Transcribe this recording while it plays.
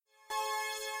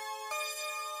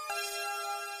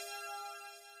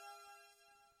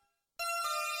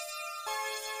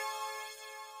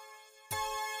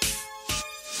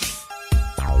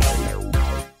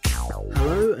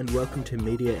welcome to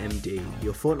Media MD,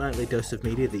 your fortnightly dose of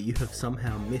media that you have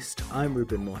somehow missed. I'm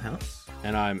Reuben Morehouse.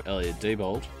 And I'm Elliot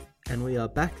Diebold. And we are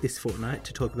back this fortnight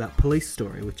to talk about Police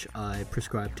Story, which I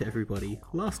prescribed to everybody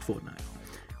last fortnight.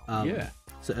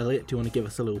 So Elliot, do you want to give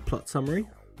us a little plot summary?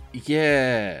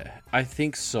 Yeah, I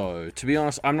think so. To be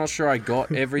honest, I'm not sure I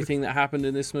got everything that happened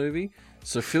in this movie,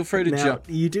 so feel free to jump.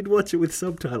 You did watch it with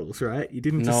subtitles, right? You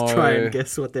didn't just try and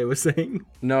guess what they were saying?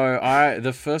 No,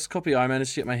 the first copy I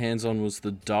managed to get my hands on was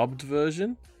the dubbed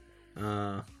version,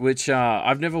 which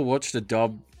I've never watched a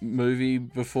dubbed movie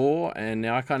before, and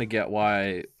now I kind of get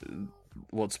why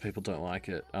lots of people don't like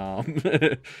it.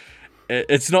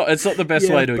 It's not the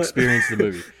best way to experience the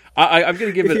movie. I'm going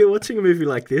to give it... If you're watching a movie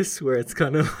like this, where it's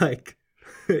kind of like...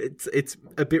 It's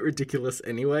a bit ridiculous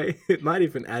anyway, it might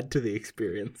even add to the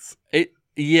experience. I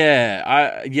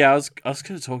was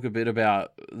going to talk a bit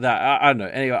about that. I don't know.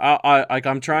 Anyway, I'm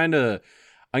going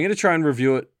to try and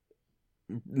review it,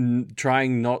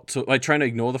 trying to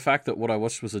ignore the fact that what I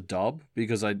watched was a dub,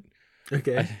 because so I'm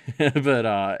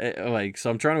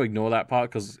trying to ignore that part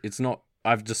because it's not...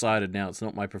 I've decided now it's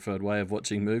not my preferred way of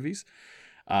watching movies.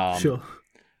 Sure.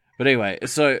 But anyway,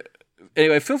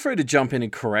 feel free to jump in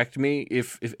and correct me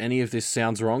if any of this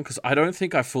sounds wrong, because I don't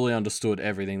think I fully understood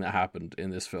everything that happened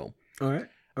in this film. All right,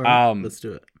 let's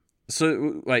do it.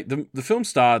 So, the film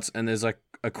starts, and there's, a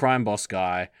crime boss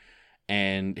guy,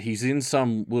 and he's in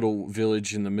some little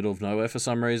village in the middle of nowhere for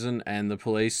some reason, and the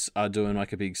police are doing, a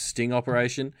big sting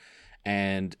operation,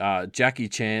 and Jackie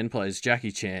Chan plays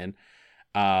Jackie Chan,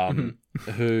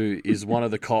 who is one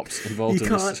of the cops involved in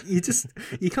this.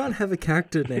 You can't have a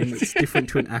character name that's different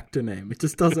to an actor name. It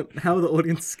just doesn't... How are the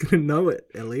audience is going to know it,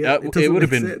 Elliot? It doesn't make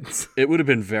sense. It would have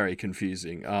been very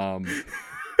confusing.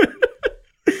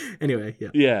 Anyway, yeah.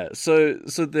 Yeah, so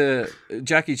the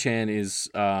Jackie Chan is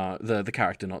the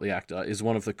character, not the actor, is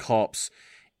one of the cops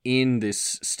in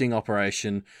this sting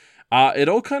operation. It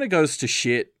all kind of goes to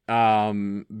shit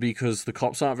because the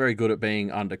cops aren't very good at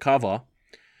being undercover.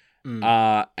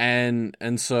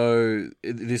 And so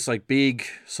this big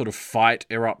sort of fight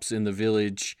erupts in the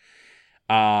village.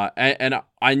 And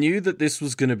I knew that this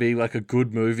was going to be a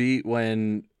good movie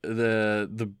when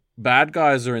the bad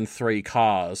guys are in 3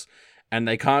 cars and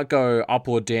they can't go up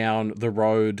or down the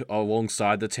road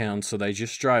alongside the town, so they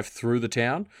just drive through the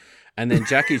town. And then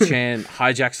Jackie Chan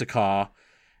hijacks a car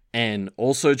and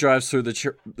also drives through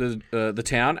the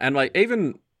town. And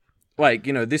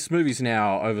this movie's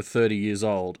now over 30 years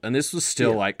old, and this was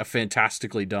still a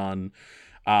fantastically done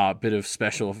bit of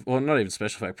not even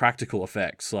special effect, practical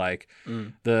effects.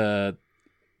 The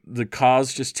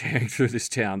cars just tearing through this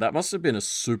town. That must have been a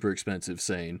super expensive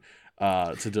scene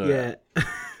to do. Yeah.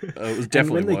 It was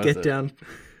definitely worth it.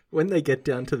 When they get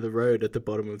down to the road at the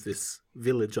bottom of this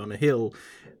village on a hill,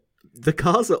 the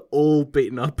cars are all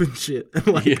beaten up and shit, and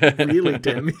really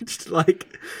damaged.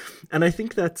 And I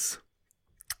think that's...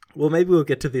 Well, maybe we'll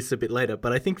get to this a bit later,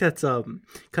 but I think that's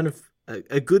kind of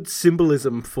a good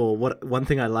symbolism for one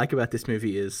thing I like about this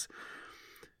movie is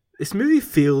this movie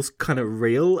feels kind of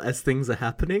real as things are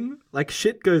happening.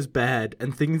 Shit goes bad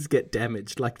and things get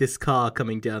damaged, like this car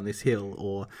coming down this hill,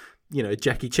 or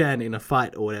Jackie Chan in a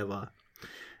fight or whatever.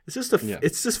 It's just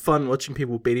it's just fun watching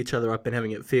people beat each other up and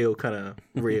having it feel kind of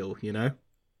real,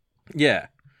 Yeah.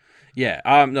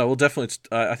 No, we'll definitely.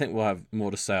 I think we'll have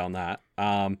more to say on that.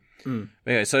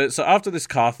 Okay, so after this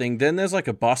car thing, then there's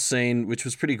a bus scene, which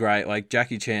was pretty great.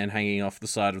 Jackie Chan hanging off the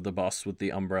side of the bus with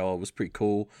the umbrella was pretty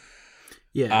cool.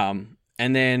 Yeah.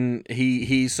 And then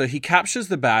he captures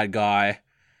the bad guy,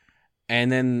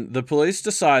 and then the police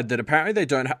decide that apparently they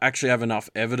don't actually have enough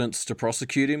evidence to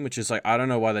prosecute him, which is I don't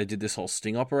know why they did this whole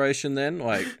sting operation then.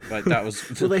 That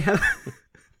was... Well,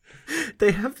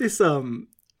 they have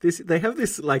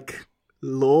this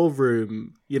law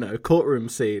room, courtroom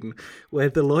scene where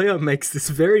the lawyer makes this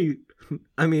very...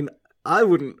 I mean, I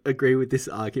wouldn't agree with this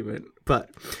argument,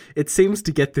 but it seems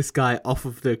to get this guy off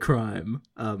of the crime,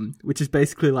 which is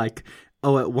basically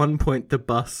at one point the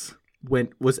bus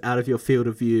was out of your field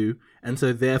of view, and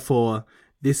so therefore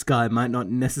this guy might not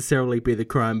necessarily be the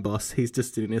crime boss. He's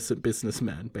just an innocent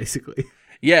businessman, basically.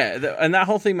 Yeah, and that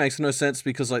whole thing makes no sense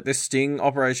because this sting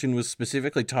operation was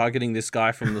specifically targeting this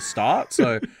guy from the start.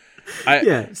 So,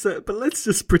 but let's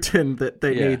just pretend that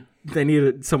they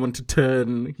needed someone to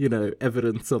turn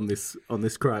evidence on this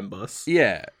crime boss.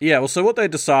 Yeah. Well, so what they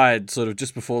decide sort of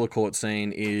just before the court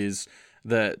scene is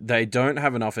that they don't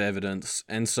have enough evidence,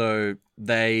 and so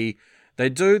they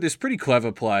do this pretty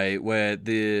clever play where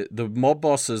the mob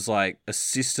boss's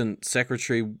assistant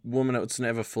secretary woman, it's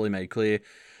never fully made clear.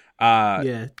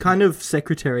 Kind of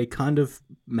secretary, kind of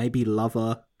maybe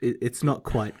lover, it's not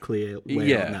quite clear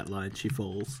where on that line she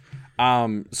falls.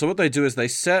 So what they do is they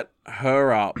set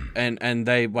her up, and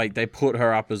they put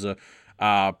her up as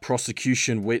a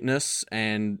prosecution witness,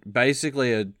 and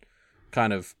basically are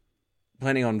kind of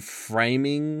planning on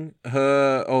framing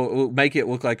her or make it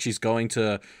look like she's going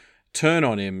to turn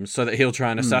on him so that he'll try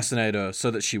and assassinate her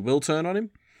so that she will turn on him.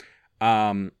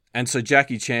 And so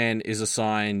Jackie Chan is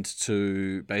assigned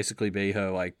to basically be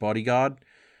her like bodyguard.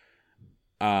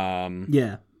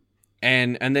 Yeah.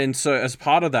 And then so as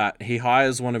part of that, he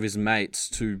hires one of his mates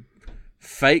to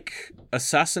fake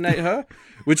assassinate her,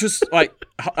 which was like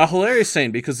a hilarious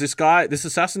scene because this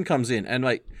assassin comes in and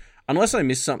like, unless I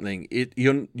miss something,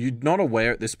 you're not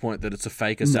aware at this point that it's a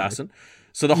fake assassin. No.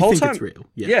 So the whole time, it's real.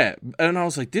 Yeah. And I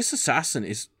was like, this assassin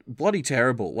is bloody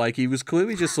terrible. Like he was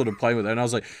clearly just sort of playing with it. And I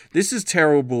was like, this is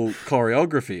terrible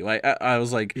choreography. Like I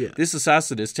was like, this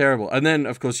assassin is terrible. And then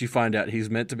of course you find out he's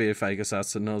meant to be a fake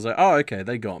assassin. And I was like, oh, okay,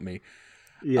 they got me.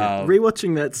 Yeah.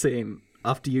 Rewatching that scene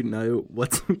after you know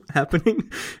what's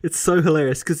happening, it's so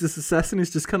hilarious because this assassin is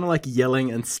just kind of like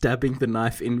yelling and stabbing the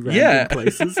knife in random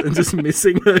places and just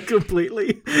missing her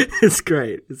completely. It's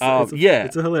great. It's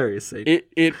a hilarious scene.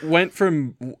 It went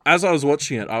from, as I was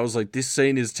watching it, I was like, this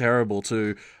scene is terrible,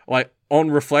 to like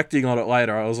on reflecting on it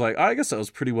later, I was like, I guess that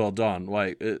was pretty well done.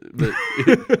 Like,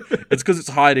 it's because it's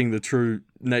hiding the true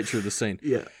nature of the scene.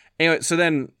 Yeah. Anyway, so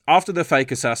then after the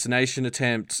fake assassination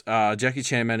attempt, Jackie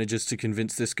Chan manages to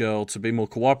convince this girl to be more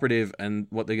cooperative, and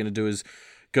what they're going to do is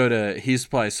go to his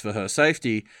place for her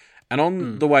safety. And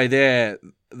on the way there,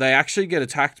 they actually get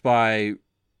attacked by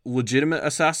legitimate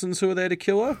assassins who are there to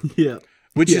kill her. Yeah.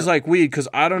 Which is like weird because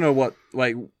I don't know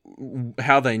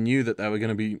how they knew that they were going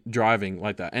to be driving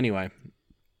like that. Anyway,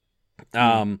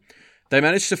 they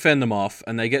manage to fend them off,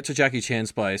 and they get to Jackie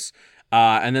Chan's place.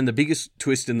 And then the biggest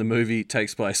twist in the movie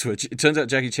takes place, which it turns out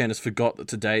Jackie Chan has forgot that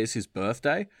today is his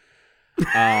birthday.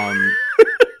 And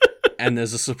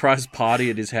there's a surprise party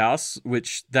at his house,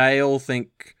 which they all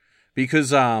think,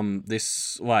 because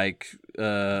this like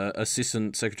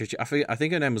assistant secretary, I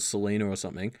think her name was Selena or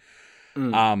something.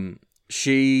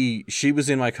 She was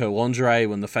in like her lingerie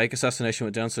when the fake assassination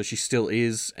went down, so she still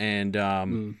is,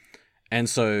 and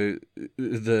so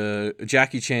the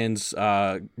Jackie Chan's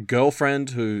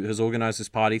girlfriend, who has organized this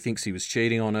party, thinks he was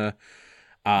cheating on her,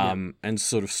 and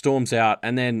sort of storms out.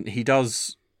 And then he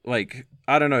does, like,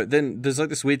 I don't know, then there's like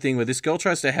this weird thing where this girl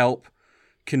tries to help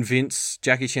convince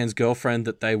Jackie Chan's girlfriend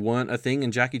that they weren't a thing,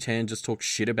 and Jackie Chan just talks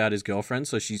shit about his girlfriend,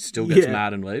 so she still gets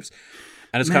mad and leaves.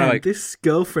 And it's kind of like, this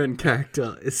girlfriend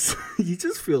character is, you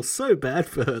just feel so bad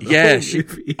for her. Whole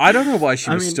movie. I don't know why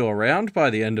she was still around by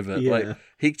the end of it. Like,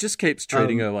 he just keeps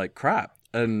treating her like crap.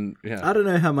 And I don't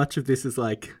know how much of this is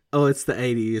like, oh, it's the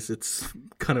 80s, it's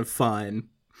kind of fine.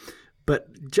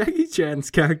 But Jackie Chan's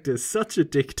character is such a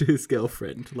dick to his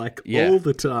girlfriend, like all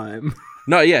the time.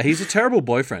 No, yeah, he's a terrible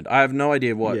boyfriend. I have no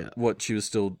idea what she was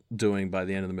still doing by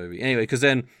the end of the movie. Anyway, because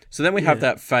then we have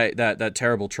that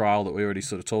terrible trial that we already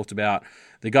sort of talked about.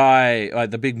 The guy, like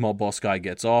the big mob boss guy,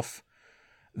 gets off.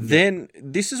 Then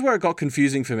this is where it got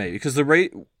confusing for me, because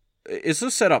it's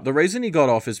just set up. The reason he got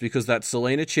off is because that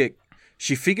Selena chick,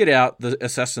 she figured out the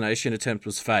assassination attempt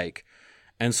was fake,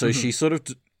 and so she sort of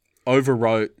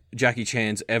overwrote Jackie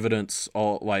Chan's evidence,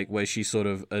 or like where she sort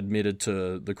of admitted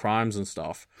to the crimes and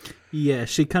stuff. Yeah,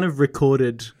 she kind of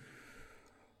recorded,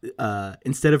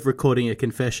 instead of recording a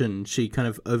confession, she kind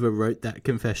of overwrote that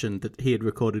confession that he had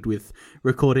recorded with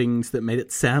recordings that made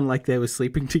it sound like they were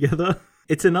sleeping together.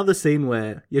 It's another scene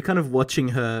where you're kind of watching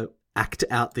her act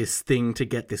out this thing to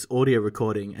get this audio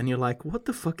recording, and you're like, what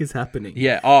the fuck is happening?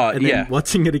 And then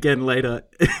watching it again later,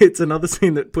 it's another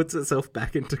scene that puts itself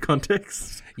back into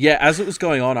context. Yeah, as it was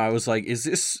going on, I was like, is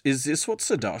this what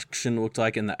seduction looked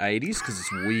like in the 80s? Because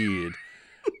it's weird.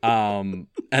 And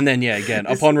then again,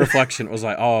 upon reflection, it was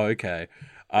like, oh, okay.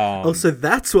 So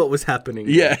that's what was happening.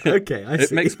 Yeah. Okay, I see.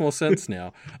 It makes more sense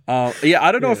now.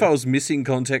 I don't know if I was missing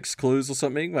context clues or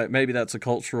something. Like maybe that's a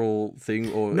cultural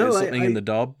thing, or something in the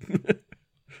dub.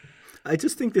 I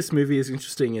just think this movie is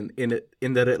interesting in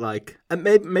that it like, and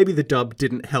maybe the dub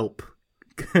didn't help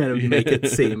kind of make it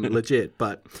seem legit,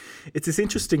 but it's this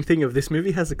interesting thing of this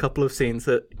movie has a couple of scenes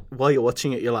that while you're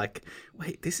watching it, you're like,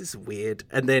 wait, this is weird.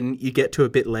 And then you get to a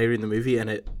bit later in the movie and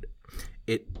it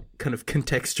kind of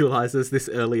contextualizes this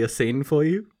earlier scene for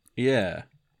you. Yeah.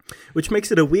 Which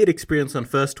makes it a weird experience on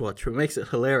first watch, but makes it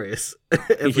hilarious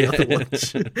every other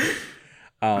watch.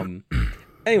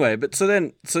 Anyway, but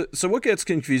so what gets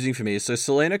confusing for me is, so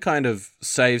Selena kind of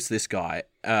saves this guy,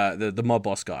 the mob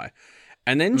boss guy,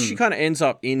 and then she kind of ends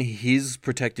up in his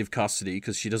protective custody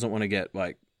because she doesn't want to get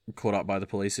like caught up by the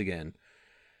police again.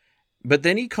 But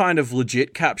then he kind of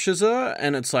legit captures her,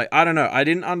 and it's like, I don't know. I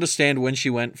didn't understand when she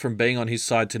went from being on his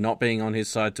side to not being on his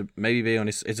side to maybe being on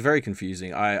his... It's very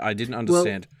confusing. I didn't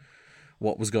understand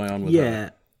what was going on with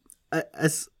her. Yeah.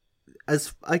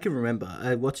 As I can remember,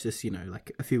 I watched this,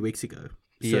 like a few weeks ago.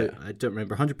 So I don't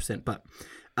remember 100%, but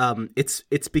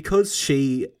it's because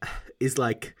she is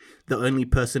like the only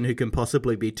person who can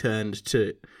possibly be turned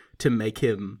to make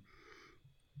him,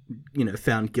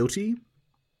 found guilty.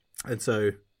 And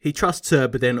so he trusts her,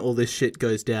 but then all this shit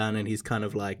goes down and he's kind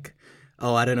of like,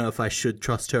 oh, I don't know if I should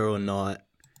trust her or not.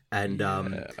 And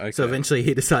so eventually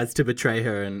he decides to betray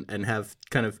her and have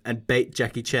and bait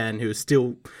Jackie Chan, who is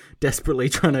still desperately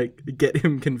trying to get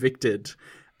him convicted,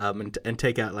 and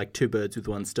take out like two birds with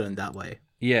one stone that way.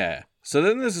 Yeah. So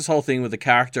then there's this whole thing with the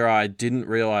character I didn't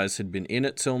realize had been in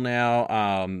it till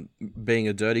now, being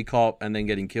a dirty cop and then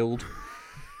getting killed.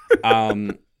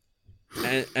 And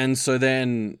so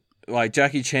then like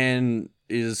Jackie Chan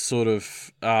is sort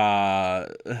of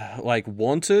like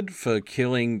wanted for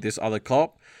killing this other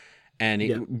cop.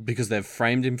 And because they've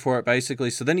framed him for it,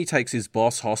 basically. So then he takes his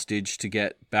boss hostage to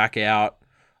get back out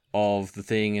of the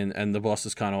thing. And the boss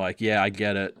is kind of like, yeah, I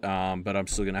get it, but I'm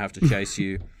still going to have to chase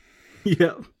you.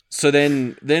 Yeah. So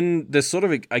then there's sort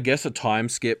of, I guess, a time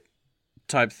skip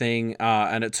type thing.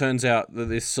 And it turns out that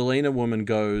this Selena woman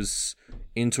goes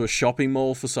into a shopping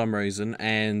mall for some reason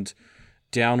and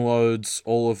downloads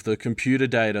all of the computer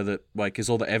data that like is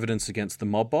all the evidence against the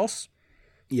mob boss.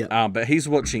 Yeah. But he's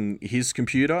watching his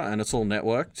computer and it's all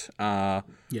networked.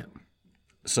 Yeah.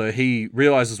 So he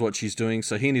realizes what she's doing.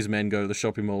 So he and his men go to the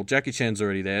shopping mall. Jackie Chan's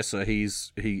already there, so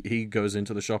he goes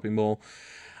into the shopping mall.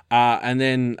 And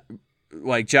then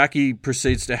like Jackie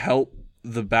proceeds to help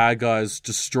the bad guys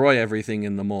destroy everything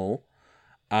in the mall.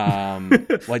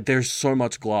 Like there's so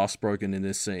much glass broken in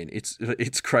this scene.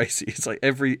 It's crazy. It's like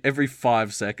every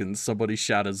 5 seconds somebody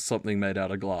shatters something made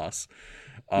out of glass.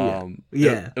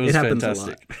 It was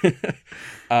fantastic.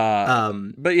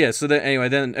 But yeah, so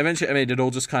then eventually, it all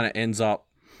just kind of ends up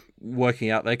working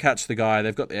out. They catch the guy,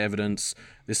 they've got the evidence.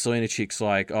 This Selena chick's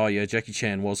like, oh yeah, Jackie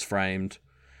Chan was framed.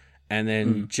 And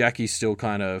then Jackie still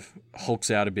kind of hulks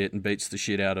out a bit and beats the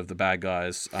shit out of the bad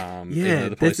guys.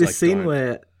 There's this scene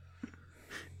where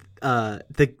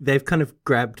they've kind of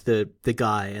grabbed the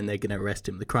guy and they're going to arrest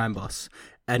him, the crime boss.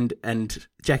 And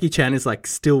Jackie Chan is like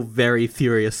still very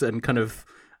furious and kind of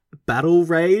battle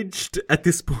raged at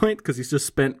this point because he's just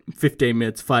spent 15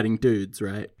 minutes fighting dudes,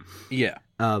 right? Yeah.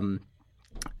 And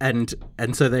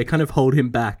so they kind of hold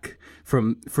him back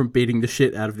from beating the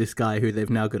shit out of this guy who they've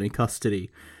now got in custody.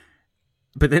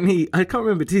 But then I can't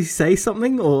remember, did he say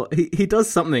something or he does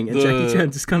something and Jackie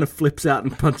Chan just kind of flips out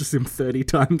and punches him 30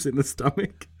 times in the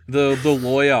stomach. The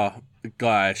lawyer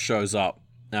guy shows up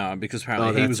because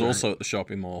apparently he was also at the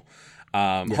shopping mall.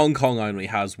 Hong Kong only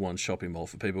has one shopping mall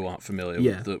for people who aren't familiar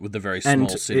with the very small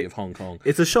city of Hong Kong.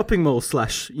 It's a shopping mall /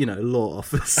 law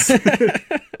office.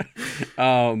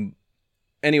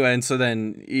 Anyway, and so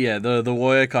then, the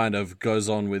lawyer kind of goes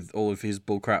on with all of his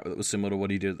bullcrap that was similar to what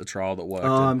he did at the trial that worked.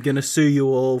 I'm going to sue you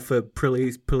all for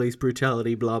police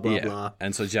brutality, blah, blah, blah.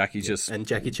 And so Jackie just and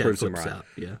Jackie Chan flips right out.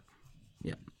 Yeah.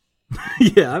 Yeah.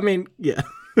 Yeah, I mean, yeah.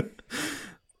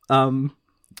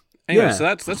 Anyway, so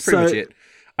that's pretty much it.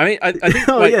 I mean, I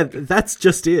think... that's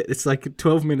just it. It's like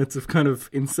 12 minutes of kind of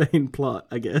insane plot,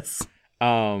 I guess.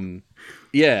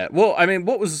 Yeah, well, I mean,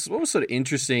 what was sort of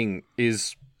interesting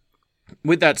is...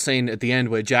 with that scene at the end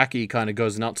where Jackie kind of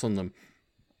goes nuts on them,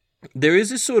 there is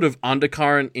this sort of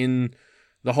undercurrent in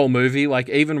the whole movie, like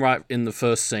even right in the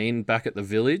first scene back at the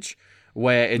village,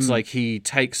 where it's like he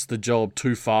takes the job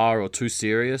too far or too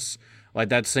serious. Like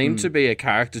that seemed to be a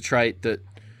character trait that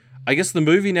I guess the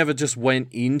movie never just went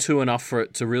into enough for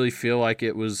it to really feel like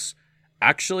it was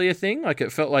actually a thing. Like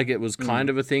it felt like it was kind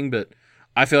of a thing, but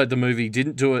I feel like the movie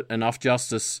didn't do it enough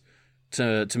justice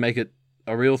to make it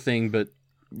a real thing, but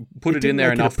put it in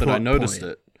there enough that I noticed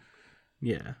it.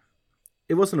 Yeah.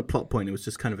 It wasn't a plot point, it was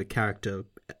just kind of a character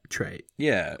trait.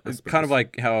 Yeah, it's kind of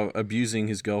like how abusing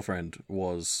his girlfriend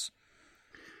was.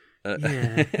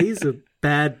 Yeah, he's a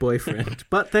bad boyfriend,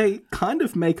 but they kind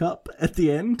of make up at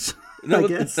the end, I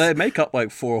guess. They make up like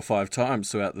 4 or 5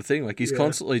 times throughout the thing. Like he's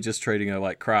constantly just treating her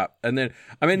like crap. And then,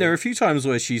 I mean, there are a few times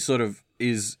where she sort of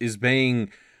is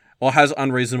being, or has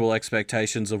unreasonable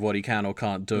expectations of what he can or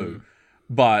can't do.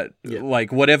 But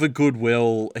like whatever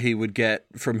goodwill he would get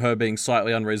from her being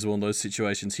slightly unreasonable in those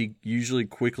situations, he usually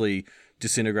quickly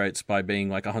disintegrates by being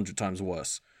like 100 times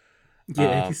worse.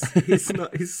 Yeah, he's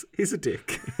a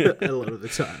dick a lot of the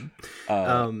time.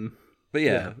 But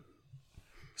yeah.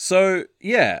 So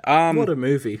yeah, what a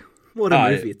movie! What a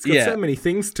movie! It's got so many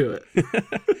things to it.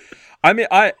 I mean,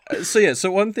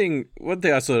 so one thing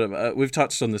I sort of we've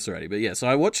touched on this already, but yeah, so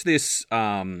I watched this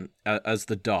as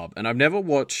the dub, and I've never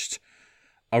watched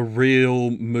a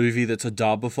real movie that's a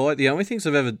dub before. Like, the only things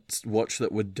I've ever watched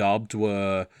that were dubbed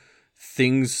were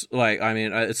things like, I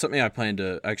mean, it's something I plan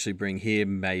to actually bring here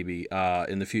maybe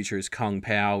in the future, is Kung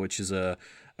Pao, which is a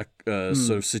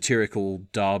sort of satirical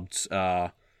dubbed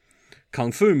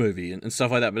kung fu movie and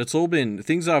stuff like that. But it's all been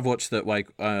things that I've watched that like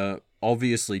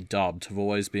obviously dubbed have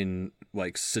always been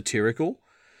like satirical.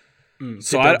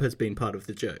 So dub has been part of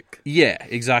the joke. Yeah,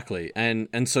 exactly.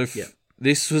 And so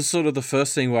this was sort of the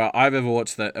first thing where I've ever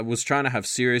watched that was trying to have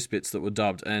serious bits that were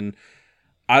dubbed, and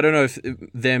I don't know if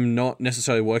them not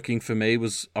necessarily working for me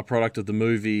was a product of the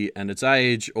movie and its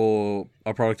age, or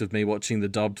a product of me watching the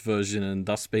dubbed version and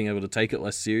thus being able to take it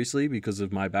less seriously because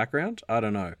of my background. I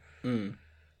don't know.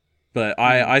 But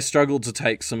I struggled to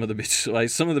take some of the bits, like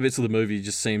some of the bits of the movie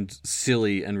just seemed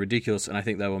silly and ridiculous, and I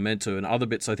think they were meant to, and other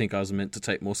bits I think I was meant to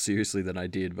take more seriously than I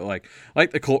did. But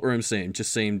like the courtroom scene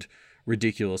just seemed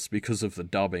ridiculous because of the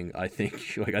dubbing, I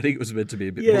think. Like, I think it was meant to be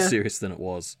a bit more serious than it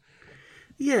was.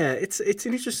 Yeah, it's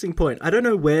an interesting point. I don't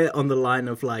know where on the line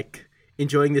of like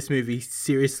enjoying this movie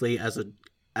seriously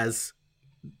as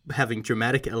having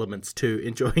dramatic elements to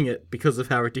enjoying it because of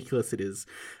how ridiculous it is.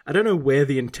 I don't know where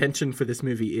the intention for this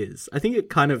movie is. I think it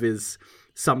kind of is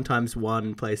sometimes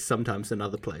one place, sometimes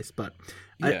another place, but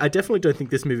I definitely don't think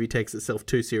this movie takes itself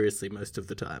too seriously most of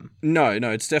the time. No,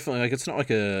 it's definitely like, it's not like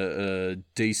a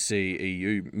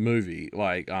DCEU movie.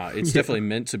 Like, it's definitely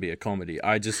meant to be a comedy.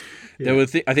 I just I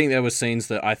think there were scenes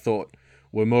that I thought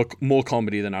were more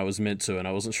comedy than I was meant to, and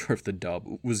I wasn't sure if the dub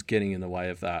was getting in the way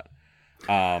of that.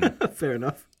 Fair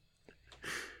enough.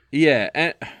 Yeah,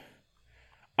 and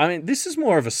I mean, this is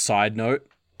more of a side note,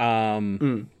 but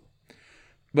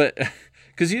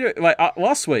because like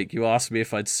last week you asked me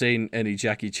if I'd seen any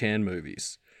Jackie Chan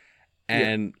movies,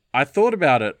 and I thought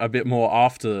about it a bit more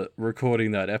after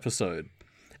recording that episode,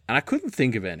 and I couldn't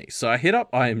think of any. So I hit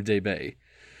up IMDb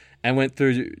and went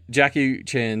through Jackie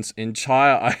Chan's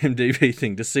entire IMDb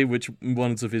thing to see which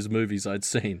ones of his movies I'd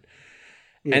seen.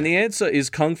 Yeah. And the answer is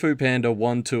Kung Fu Panda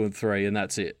 1, 2, and 3, and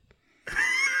that's it.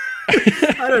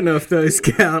 I don't know if those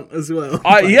count as well.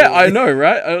 I know,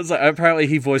 right? I was like, apparently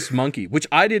he voiced Monkey, which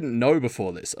I didn't know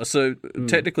before this. So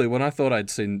technically, when I thought I'd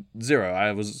seen Zero,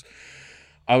 I was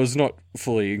not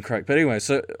fully incorrect. But anyway,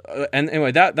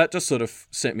 that just sort of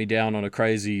sent me down on a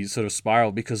crazy sort of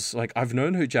spiral, because like I've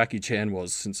known who Jackie Chan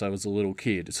was since I was a little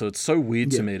kid. So it's so weird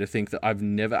to me to think that I've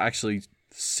never actually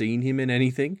seen him in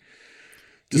anything.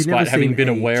 Despite having been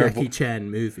aware of Jackie Chan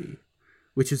movie,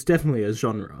 which is definitely a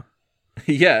genre.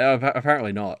 Yeah,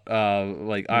 apparently not.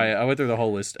 I went through the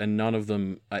whole list, and none of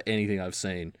them are anything I've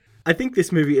seen. I think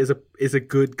this movie is a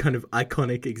good kind of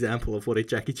iconic example of what a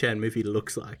Jackie Chan movie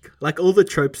looks like. Like, all the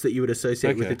tropes that you would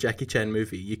associate with a Jackie Chan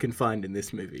movie, you can find in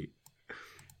this movie.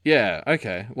 Yeah.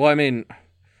 Okay. Well, I mean,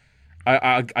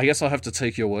 I guess I'll have to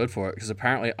take your word for it, because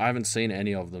apparently I haven't seen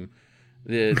any of them.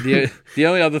 The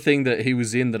only other thing that he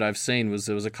was in that I've seen was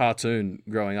there was a cartoon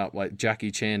growing up, like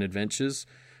Jackie Chan Adventures,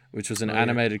 which was an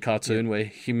animated cartoon where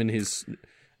him and his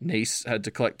niece had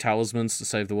to collect talismans to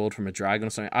save the world from a dragon or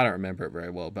something. I don't remember it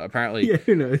very well, but apparently,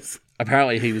 who knows?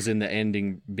 Apparently, he was in the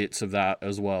ending bits of that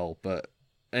as well. But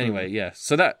anyway,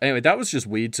 So that was just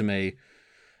weird to me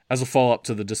as a follow up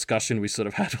to the discussion we sort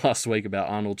of had last week about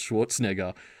Arnold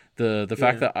Schwarzenegger. The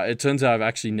fact that it turns out I've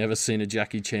actually never seen a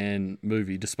Jackie Chan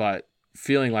movie, despite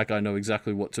feeling like I know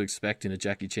exactly what to expect in a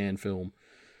Jackie Chan film.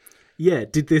 Yeah,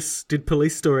 did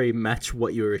Police Story match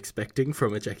what you were expecting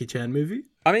from a Jackie Chan movie?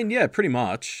 I mean, yeah, pretty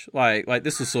much. Like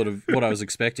this was sort of what I was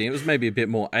expecting. It was maybe a bit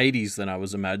more 80s than I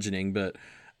was imagining, but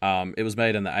it was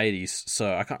made in the 80s,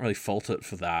 so I can't really fault it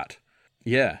for that.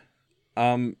 Yeah.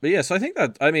 But yeah, so I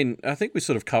think we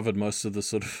sort of covered most of the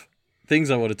sort of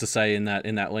things I wanted to say in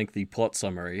that lengthy plot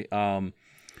summary.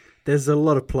 There's a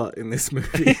lot of plot in this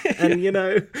movie. And,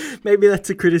 maybe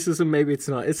that's a criticism, maybe it's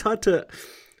not. It's hard to...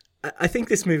 I think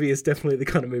this movie is definitely the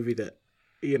kind of movie that,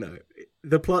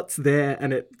 the plot's there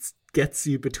and it gets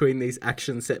you between these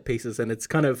action set pieces, and it's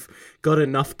kind of got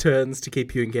enough turns to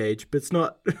keep you engaged, but it's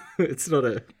not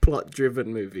a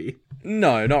plot-driven movie.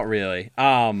 No, not really.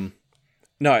 No,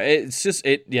 it's just...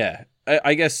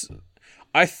 I guess...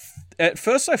 At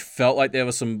first, I felt like there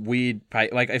was some weird...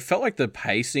 I felt like the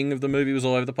pacing of the movie was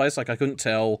all over the place. Like, I couldn't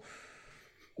tell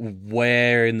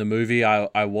where in the movie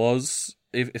I was,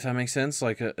 if that makes sense.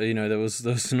 Like, there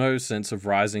was no sense of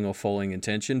rising or falling in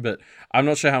tension, but I'm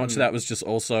not sure how much of that was just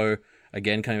also,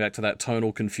 again, coming back to that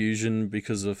tonal confusion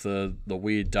because of the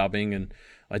weird dubbing. And,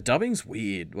 like, dubbing's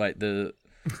weird. Like, the...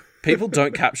 People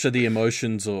don't capture the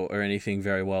emotions or anything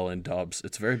very well in dubs.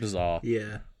 It's very bizarre.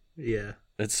 Yeah. Yeah.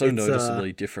 It's so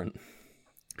noticeably different.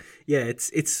 Yeah,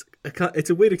 it's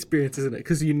a weird experience, isn't it?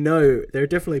 Because there are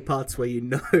definitely parts where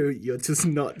you're just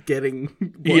not getting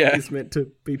what is meant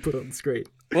to be put on screen.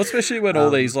 Well, especially when all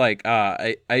these like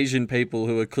Asian people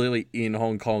who are clearly in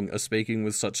Hong Kong are speaking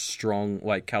with such strong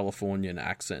like Californian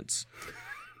accents.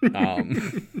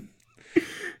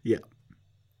 Yeah.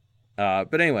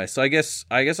 But anyway, so I guess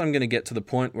I'm going to get to the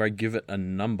point where I give it a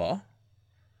number.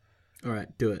 All right,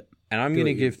 do it. And I'm going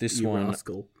to give this one.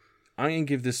 Rascal. I'm going to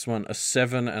give this one a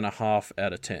 7.5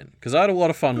 out of 10 because I had a lot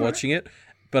of fun watching it,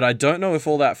 but I don't know if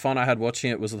all that fun I had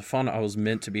watching it was the fun I was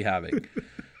meant to be having.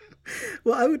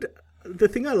 Well, the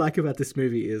thing I like about this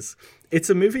movie is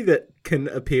it's a movie that can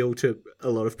appeal to a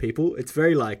lot of people. It's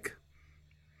very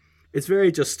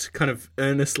just kind of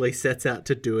earnestly sets out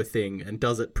to do a thing and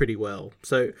does it pretty well.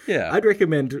 So I'd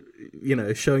recommend,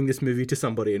 showing this movie to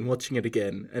somebody and watching it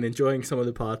again and enjoying some of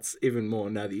the parts even more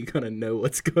now that you kind of know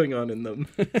what's going on in them.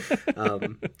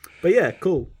 But yeah,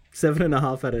 cool.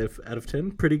 7.5 out of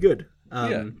 10. Pretty good.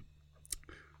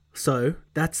 So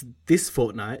that's this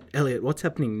fortnight. Elliot, what's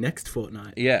happening next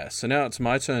fortnight? Yeah, so now it's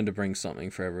my turn to bring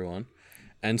something for everyone.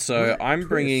 And so I'm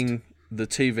bringing the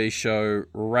TV show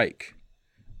Rake.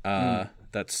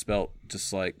 That's spelt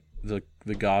just like the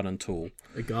garden tool.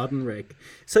 A garden rake.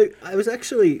 So I was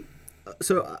actually...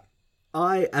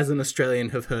 I, as an Australian,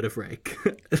 have heard of Rake.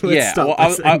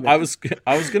 I was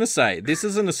going to say, this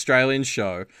is an Australian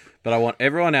show, but I want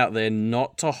everyone out there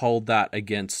not to hold that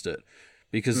against it.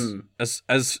 Because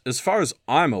as far as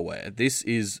I'm aware, this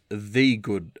is the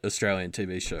good Australian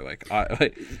TV show.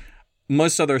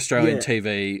 Most other Australian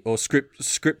TV, or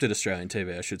scripted Australian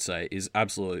TV, I should say, is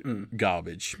absolute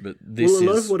garbage. But this is a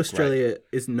lot of what Australia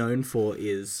is known for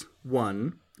is,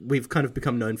 one, we've kind of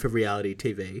become known for reality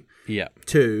TV. Yeah.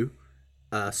 Two,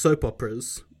 soap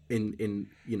operas in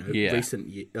recent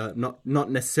years,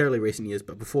 not necessarily recent years,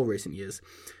 but before recent years.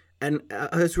 And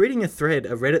I was reading a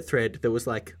Reddit thread that was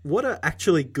like, what are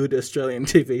actually good Australian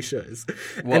TV shows?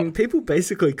 And people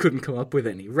basically couldn't come up with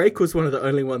any. Rake was one of the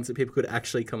only ones that people could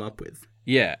actually come up with.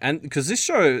 Yeah, and because this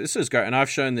is great, and I've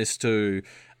shown this to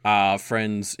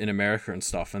friends in America and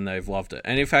stuff, and they've loved it.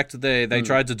 And in fact, they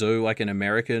tried to do like an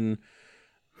American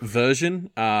version,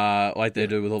 like they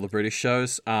do with all the British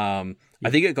shows. I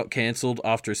think it got cancelled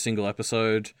after a single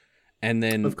episode. And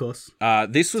then, of course,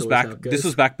 this was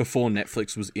back before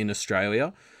Netflix was in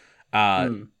Australia.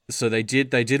 So they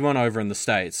did one over in the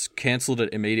States, cancelled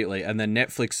it immediately, and then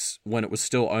Netflix, when it was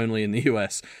still only in the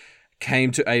US,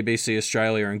 came to ABC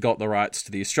Australia and got the rights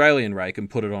to the Australian Rake and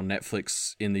put it on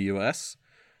Netflix in the US.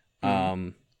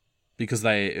 Because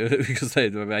they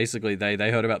basically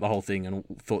heard about the whole thing and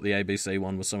thought the ABC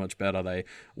one was so much better, they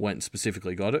went and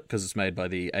specifically got it because it's made by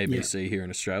the ABC here in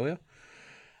Australia.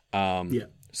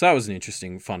 So that was an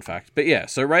interesting fun fact. But yeah,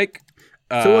 so Rake...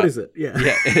 so what is it?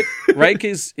 Rake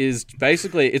is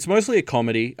basically... It's mostly a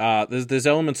comedy. There's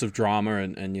elements of drama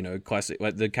and classic...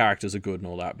 Like, the characters are good and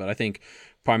all that, but I think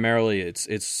primarily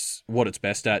it's what it's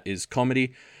best at is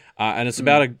comedy. And it's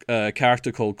about a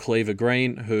character called Cleaver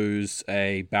Green, who's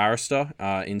a barrister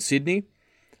in Sydney.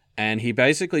 And he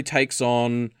basically takes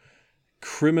on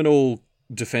criminal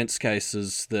defense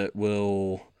cases that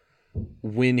will...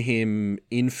 win him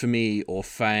infamy or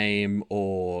fame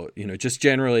or, just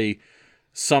generally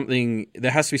something.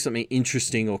 There has to be something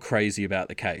interesting or crazy about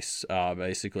the case,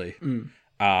 basically. He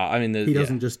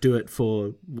doesn't just do it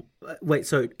for... Wait,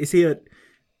 so is he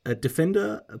a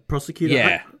defender, a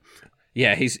prosecutor?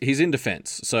 Yeah, he's in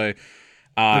defense. So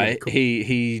cool.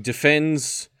 He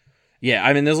defends...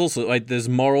 Yeah, there's also, there's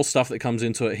moral stuff that comes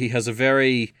into it. He has a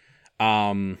very...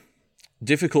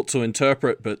 difficult to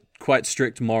interpret, but quite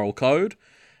strict moral code.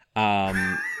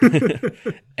 And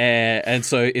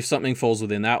so if something falls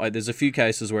within that, there's a few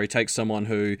cases where he takes someone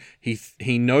who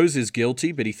he knows is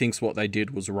guilty, but he thinks what they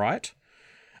did was right.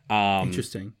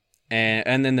 Interesting.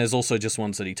 And then there's also just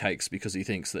ones that he takes because he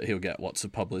thinks that he'll get lots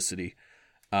of publicity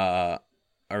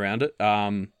around it.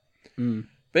 But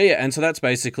yeah, and so that's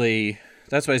basically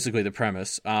the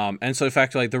premise. And so in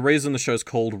fact, the reason the show's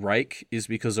called Rake is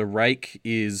because a rake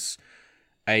is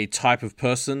a type of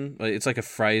person. It's like a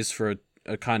phrase for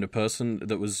a kind of person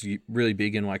that was really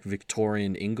big in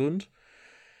Victorian England.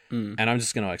 And I'm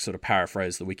just going to sort of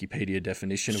paraphrase the Wikipedia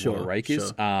definition of what a rake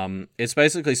is. It's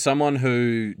basically someone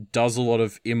who does a lot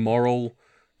of immoral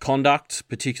conduct,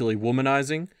 particularly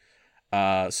womanizing.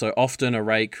 So often a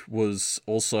rake was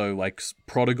also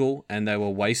prodigal, and they were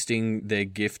wasting their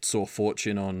gifts or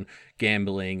fortune on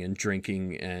gambling and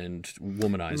drinking and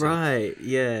womanizing. Right.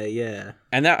 Yeah.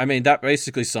 And that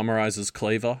basically summarizes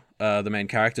Cleaver, the main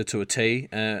character, to a T.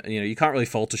 You can't really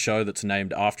fault a show that's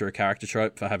named after a character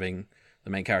trope for having the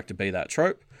main character be that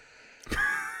trope.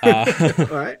 All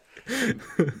right.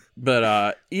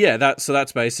 But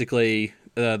that's basically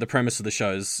the premise of the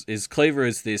show. Is Cleaver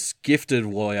is this gifted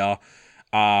lawyer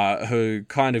who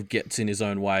kind of gets in his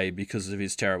own way because of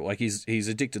his terrible, like he's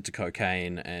addicted to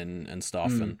cocaine and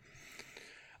stuff, and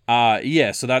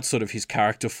so that's sort of his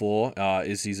character flaw.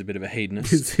 Is he's a bit of a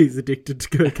hedonist. He's addicted to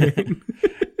cocaine.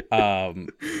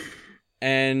 And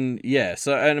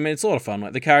I mean it's a lot of fun.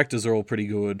 Like the characters are all pretty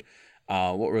good.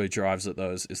 What really drives it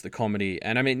though is the comedy,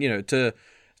 and I mean to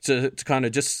kind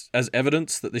of just as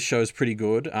evidence that this show is pretty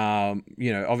good.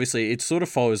 Obviously it sort of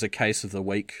follows a case of the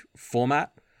week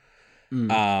format.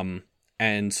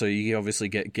 And so you obviously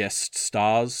get guest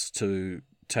stars to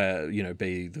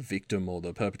be the victim or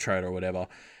the perpetrator or whatever.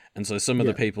 And so some of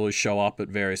the people who show up at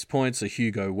various points are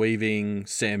Hugo Weaving,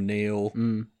 Sam Neill,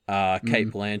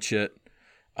 Kate Blanchett,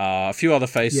 a few other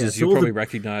faces you'll probably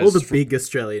recognise. All the big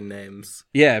Australian names.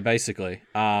 Yeah, basically.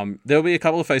 There'll be a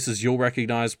couple of faces you'll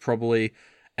recognise probably,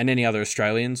 and any other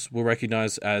Australians will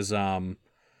recognise as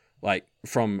like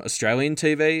from Australian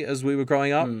TV as we were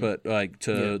growing up, but like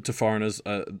to foreigners,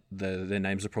 their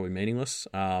names are probably meaningless.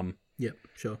 Yep,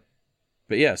 sure.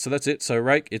 But yeah, so that's it. So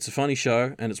Rake, it's a funny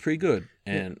show and it's pretty good,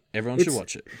 and everyone should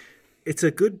watch it.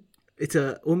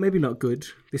 Well, maybe not good.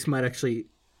 This might actually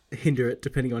hinder it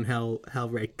depending on how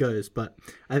Rake goes. But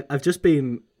I've just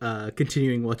been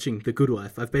continuing watching The Good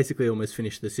Wife. I've basically almost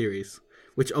finished the series,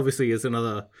 which obviously is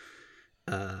another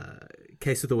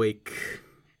case of the week,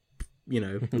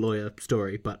 lawyer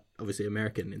story, but obviously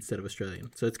American instead of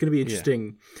Australian. So it's going to be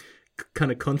interesting,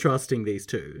 kind of contrasting these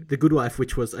two. The Good Wife,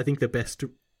 which was I think the best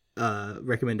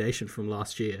recommendation from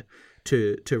last year,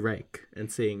 to Rake,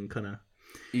 and seeing kind of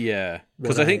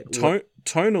because I think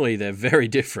tonally they're very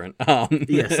different.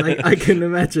 Yes, I can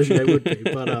imagine they would be,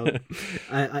 but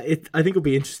I think it'll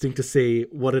be interesting to see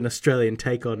what an Australian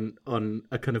take on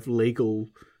a kind of legal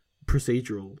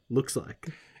procedural looks like.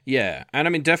 Yeah, and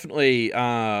I mean definitely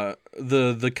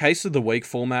the case of the week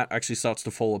format actually starts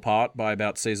to fall apart by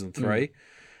about season 3.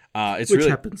 Which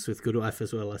happens with Good Wife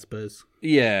as well, I suppose.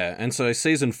 Yeah, and so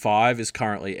season 5 is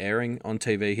currently airing on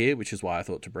TV here, which is why I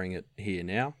thought to bring it here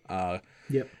now.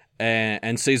 Yep.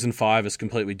 And season 5 is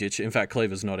completely ditched. In fact,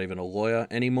 Cleaver's not even a lawyer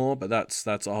anymore, but that's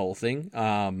a whole thing.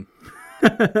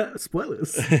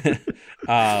 Spoilers.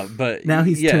 But now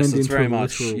he's turned so it's into very a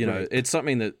much, literal it's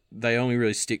something that they only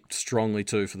really stick strongly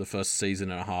to for the first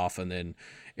season and a half, and then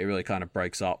it really kind of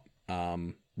breaks up,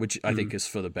 which I think is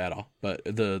for the better. But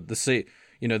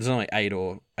there's only 8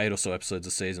 or so episodes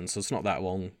a season, so it's not that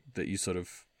long that you sort of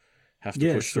have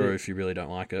to push through if you really don't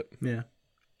like it. Yeah.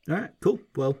 All right, cool.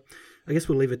 Well, I guess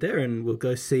we'll leave it there, and we'll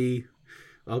go see.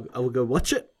 I will go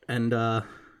watch it and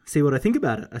see what I think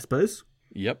about it, I suppose.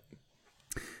 Yep.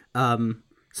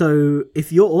 So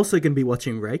if you're also going to be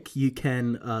watching Rake, you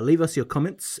can leave us your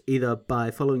comments either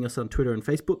by following us on Twitter and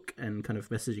Facebook and kind of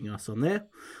messaging us on there,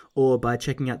 or by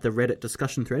checking out the Reddit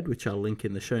discussion thread, which I'll link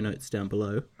in the show notes down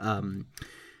below.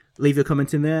 Leave your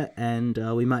comments in there, and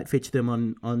we might feature them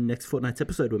on next fortnight's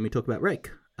episode when we talk about Rake.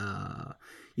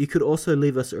 You could also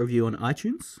leave us a review on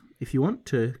iTunes if you want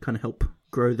to kind of help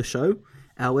grow the show.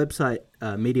 Our website,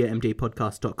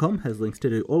 mediamdpodcast.com, has links to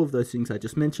do all of those things I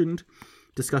just mentioned.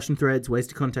 Discussion threads, ways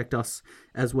to contact us,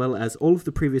 as well as all of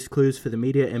the previous clues for the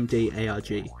Media MD ARG.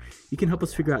 You can help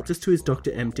us figure out just who is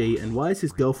Dr. MD and why is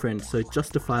his girlfriend so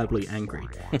justifiably angry.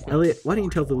 Elliot, why don't you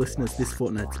tell the listeners this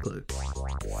fortnight's clue?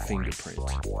 Fingerprint.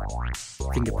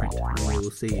 And we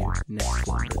will see you next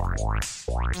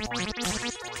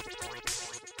fortnight.